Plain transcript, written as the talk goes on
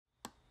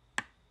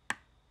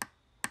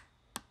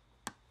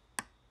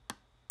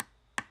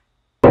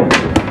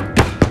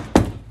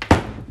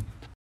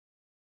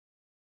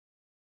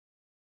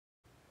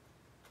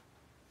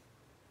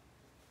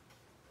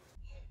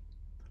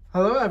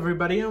Hello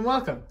everybody and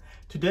welcome.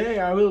 Today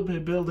I will be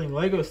building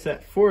Lego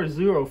set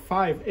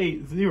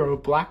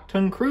 40580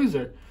 Blacktron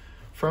Cruiser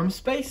from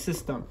Space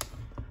System.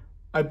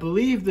 I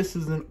believe this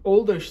is an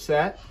older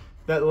set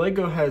that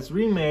Lego has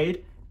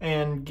remade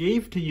and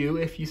gave to you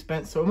if you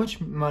spent so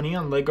much money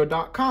on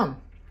Lego.com.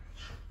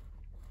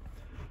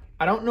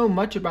 I don't know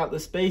much about the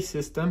Space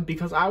System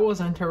because I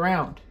wasn't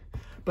around,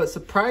 but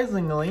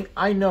surprisingly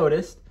I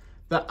noticed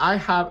that I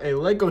have a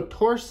Lego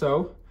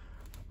torso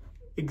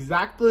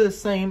exactly the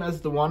same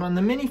as the one on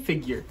the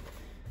minifigure.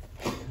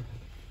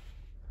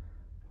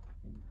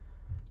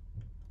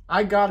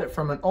 I got it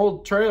from an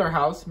old trailer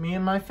house me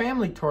and my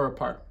family tore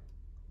apart.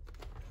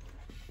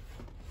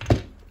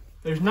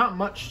 There's not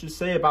much to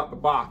say about the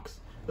box.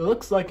 It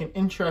looks like an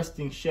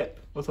interesting ship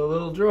with a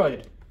little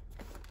droid.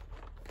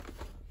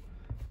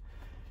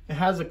 It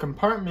has a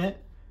compartment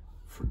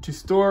to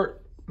store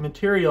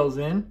materials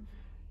in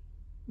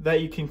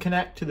that you can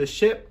connect to the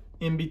ship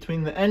in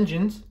between the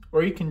engines,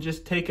 or you can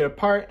just take it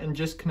apart and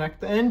just connect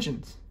the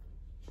engines.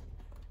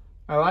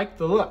 I like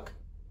the look.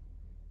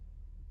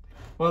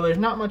 Well, there's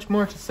not much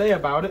more to say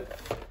about it,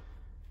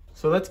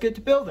 so let's get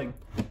to building.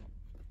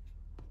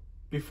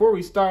 Before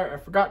we start, I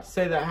forgot to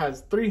say that it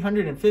has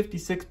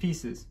 356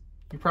 pieces.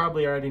 You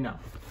probably already know.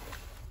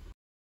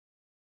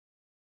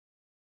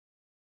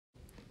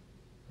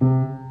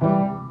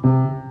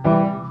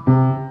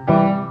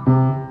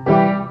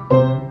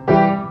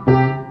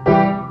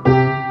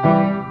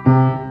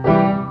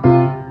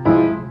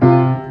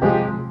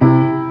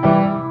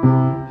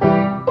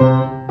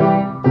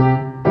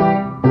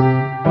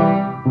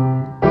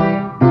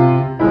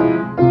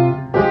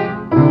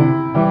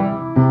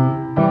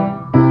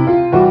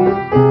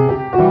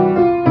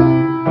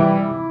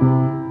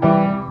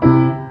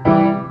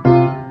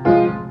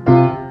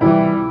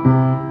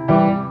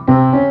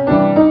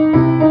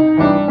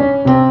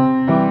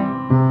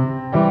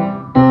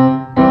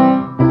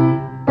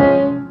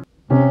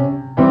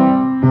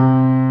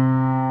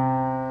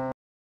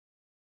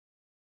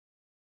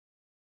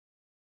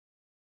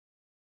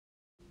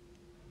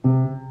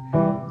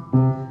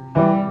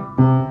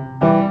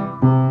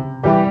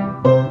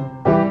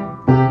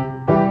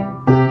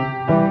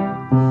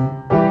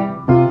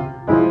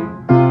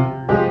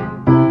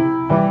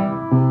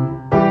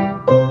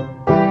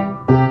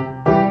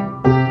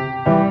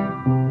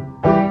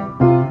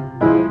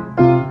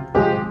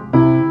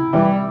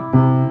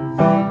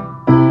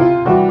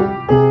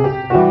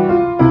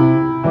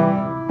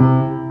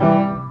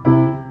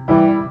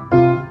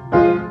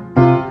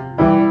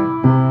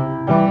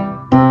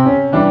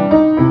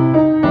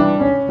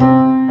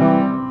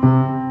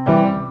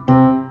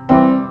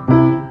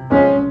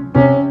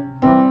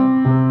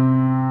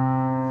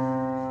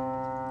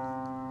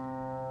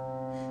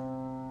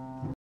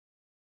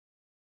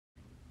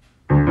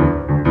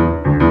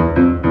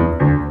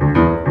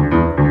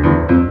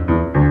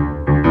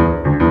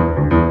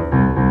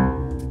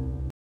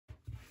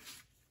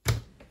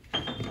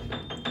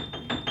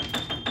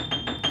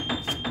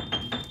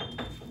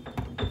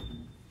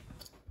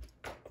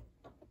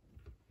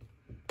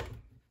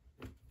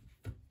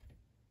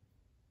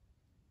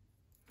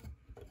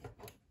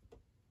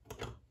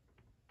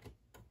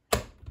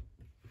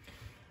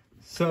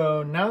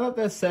 So now that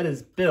the set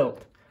is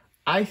built,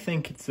 I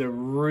think it's a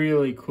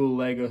really cool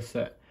Lego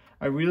set.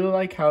 I really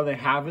like how they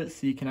have it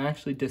so you can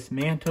actually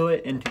dismantle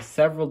it into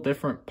several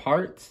different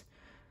parts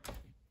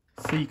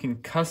so you can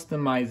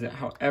customize it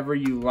however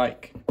you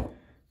like.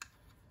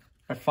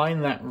 I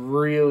find that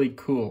really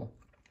cool.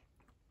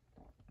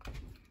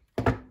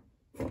 So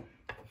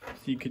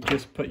you could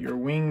just put your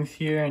wings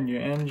here and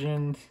your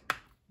engines,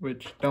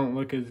 which don't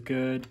look as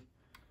good.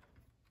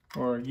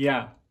 Or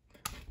yeah.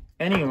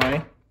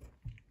 Anyway.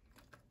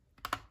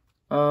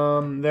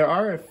 There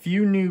are a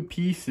few new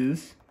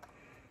pieces,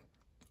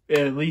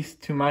 at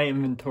least to my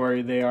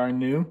inventory they are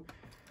new.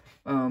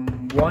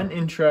 One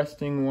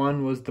interesting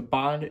one was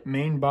the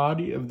main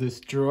body of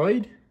this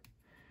droid.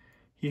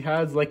 He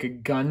has like a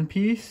gun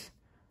piece,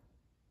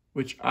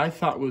 which I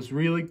thought was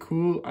really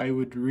cool. I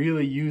would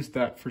really use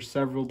that for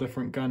several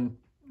different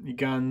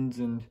guns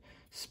and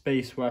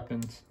space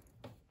weapons.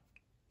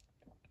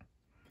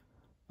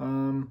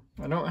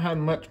 I don't have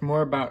much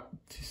more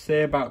to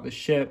say about the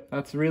ship.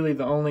 That's really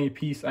the only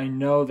piece I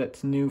know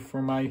that's new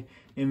for my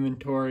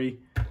inventory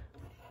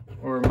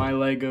or my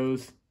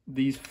Legos.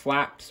 These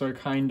flaps are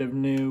kind of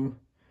new,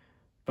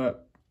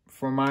 but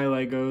for my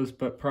Legos,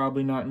 but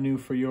probably not new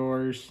for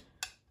yours.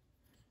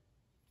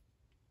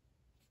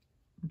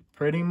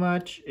 Pretty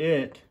much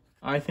it.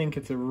 I think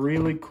it's a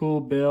really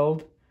cool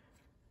build.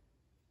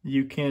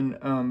 You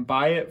can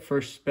buy it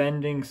for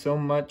spending so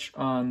much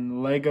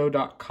on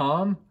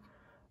Lego.com.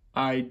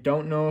 I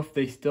don't know if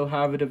they still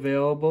have it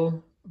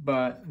available,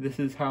 but this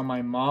is how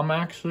my mom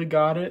actually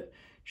got it.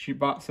 She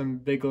bought some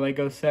big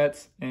Lego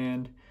sets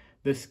and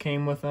this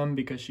came with them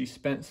because she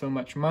spent so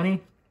much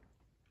money.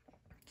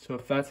 So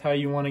if that's how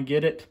you want to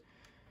get it.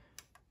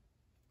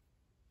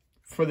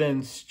 For the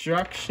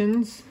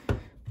instructions,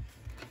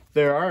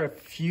 there are a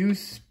few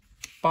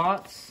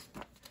spots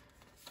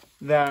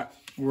that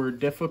were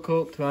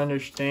difficult to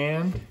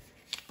understand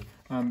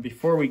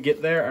Before we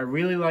get there, I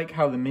really like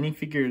how the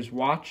minifigure is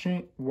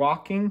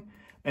walking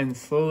and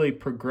slowly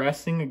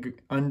progressing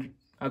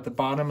at the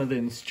bottom of the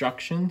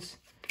instructions.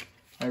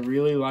 I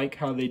really like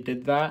how they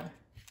did that.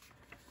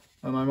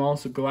 I'm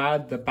also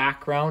glad the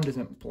background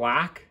isn't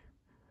black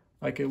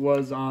like it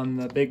was on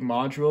the big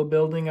module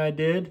building I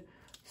did,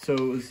 so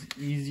it was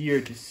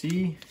easier to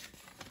see.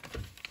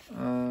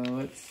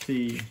 Let's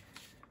see.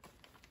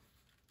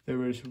 There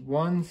was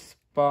one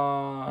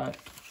spot.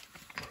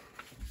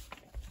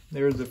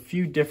 There was a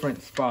few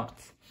different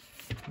spots.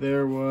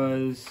 There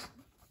was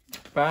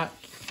back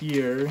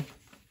here.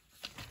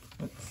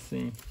 Let's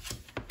see.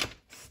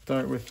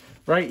 Start with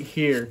right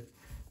here.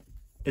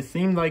 It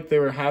seemed like they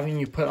were having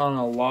you put on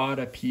a lot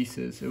of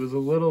pieces. It was a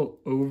little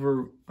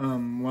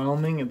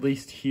overwhelming, at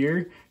least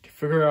here, to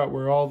figure out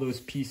where all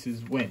those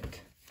pieces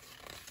went.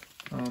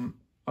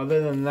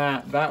 Other than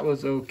that, that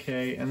was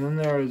okay. And then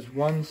there was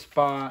one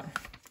spot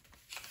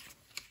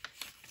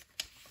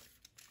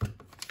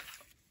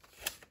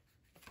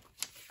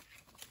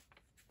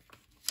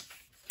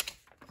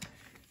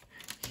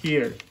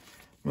here.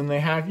 When they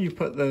have you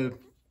put the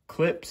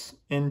clips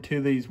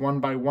into these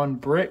 1x1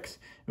 bricks,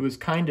 it was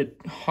kind of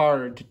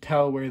hard to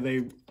tell where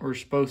they were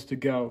supposed to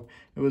go.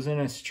 It was in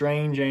a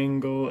strange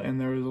angle, and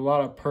there was a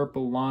lot of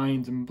purple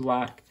lines and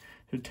black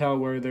to tell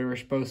where they were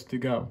supposed to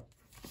go.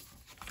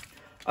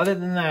 Other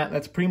than that,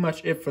 that's pretty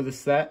much it for the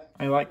set.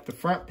 I like the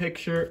front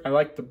picture, I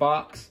like the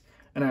box,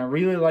 and I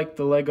really like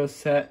the Lego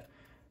set.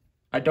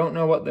 I don't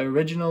know what the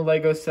original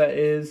Lego set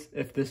is,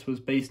 if this was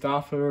based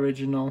off of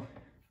original,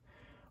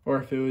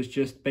 or if it was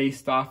just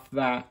based off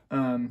that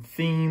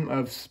theme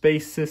of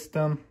space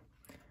system.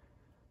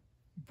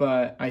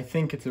 But I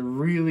think it's a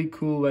really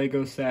cool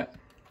Lego set.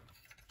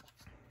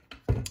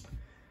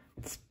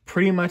 It's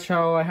pretty much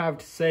all I have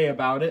to say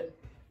about it.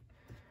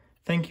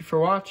 Thank you for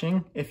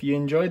watching. If you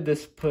enjoyed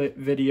this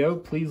video,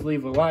 please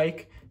leave a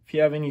like. If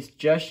you have any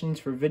suggestions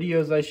for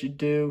videos I should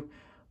do,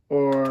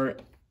 or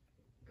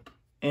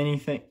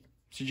anything,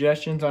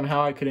 suggestions on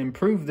how I could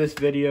improve this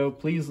video,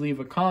 please leave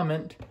a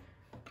comment.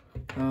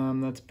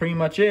 That's pretty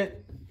much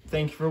it.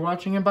 Thank you for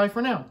watching, and bye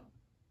for now.